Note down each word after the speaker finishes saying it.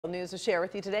News to share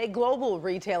with you today. Global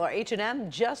retailer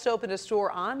H&M just opened a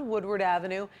store on Woodward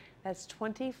Avenue. That's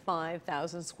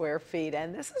 25,000 square feet.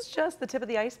 And this is just the tip of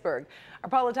the iceberg. Our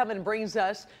Paula Tubman brings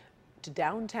us to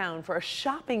downtown for a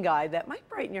shopping guide that might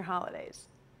brighten your holidays.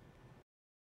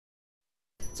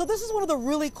 So this is one of the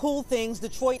really cool things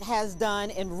Detroit has done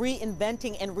in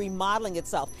reinventing and remodeling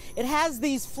itself. It has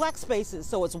these flex spaces,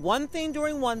 so it's one thing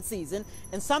during one season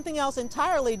and something else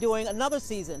entirely during another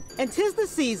season. And 'tis the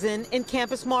season in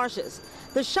Campus Martius.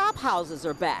 The shop houses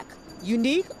are back.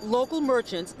 Unique local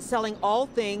merchants selling all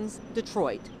things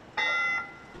Detroit.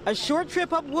 A short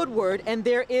trip up Woodward and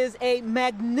there is a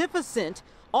magnificent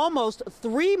almost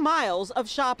 3 miles of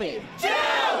shopping. 2,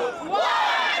 1,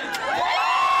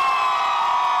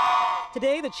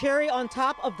 Today, the cherry on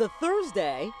top of the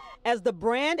Thursday as the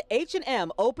brand H&M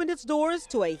opened its doors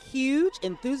to a huge,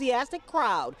 enthusiastic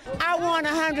crowd. I want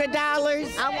 $100.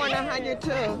 I want 100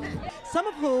 too. Some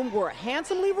of whom were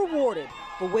handsomely rewarded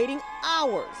for waiting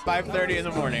hours. 5:30 in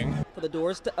the morning. For the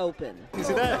doors to open. You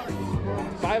see that?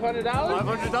 $500?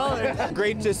 $500.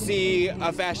 Great to see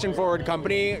a fashion-forward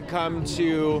company come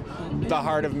to the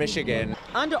heart of Michigan.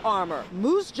 Under Armour,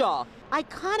 Moose Jaw,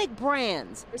 iconic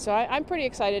brands. So I'm pretty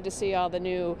excited to see all the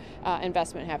new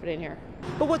investment happening here.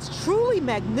 But what's truly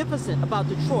magnificent about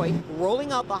Detroit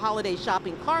rolling out the holiday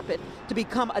shopping carpet to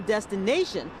become a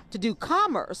destination to do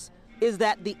commerce is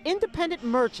that the independent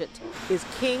merchant is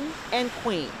king and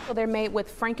queen. So they're made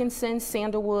with frankincense,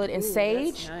 sandalwood, and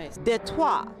sage. Nice.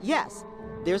 Detroit, yes,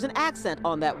 there's an accent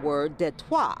on that word,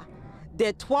 Detroit.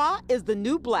 Detroit is the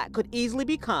new black, could easily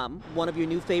become one of your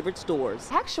new favorite stores.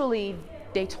 Actually,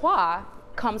 Detroit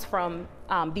comes from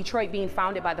Detroit being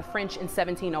founded by the French in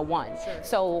 1701. Sure.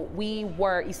 So we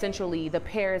were essentially the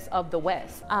Paris of the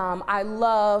West. I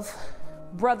love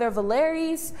Brother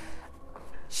Valérie's.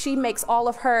 She makes all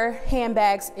of her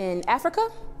handbags in Africa,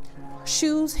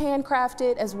 shoes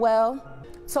handcrafted as well.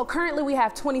 So currently we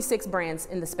have 26 brands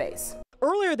in the space.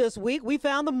 Earlier this week, we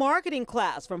found the marketing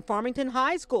class from Farmington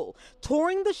High School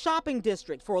touring the shopping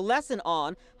district for a lesson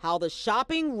on how the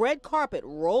shopping red carpet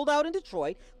rolled out in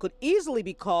Detroit could easily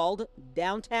be called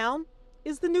downtown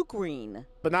is the new green.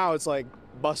 But now it's like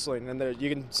bustling and you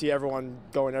can see everyone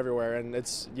going everywhere and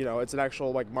it's, you know, it's an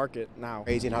actual like market now.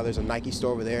 Crazy how there's a Nike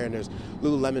store over there and there's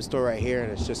Lululemon store right here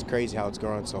and it's just crazy how it's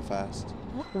growing so fast.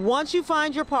 Once you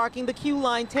find your parking, the queue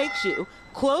line takes you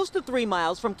close to 3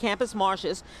 miles from Campus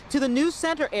Martius to the new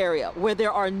center area where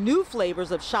there are new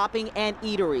flavors of shopping and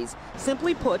eateries.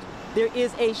 Simply put, there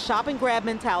is a shop and grab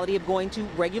mentality of going to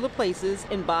regular places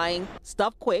and buying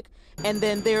stuff quick. And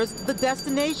then there's the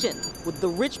destination with the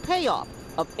rich payoff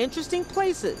of interesting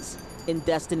places in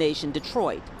Destination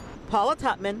Detroit. Paula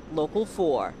Tubman, Local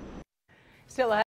 4. Still ahead.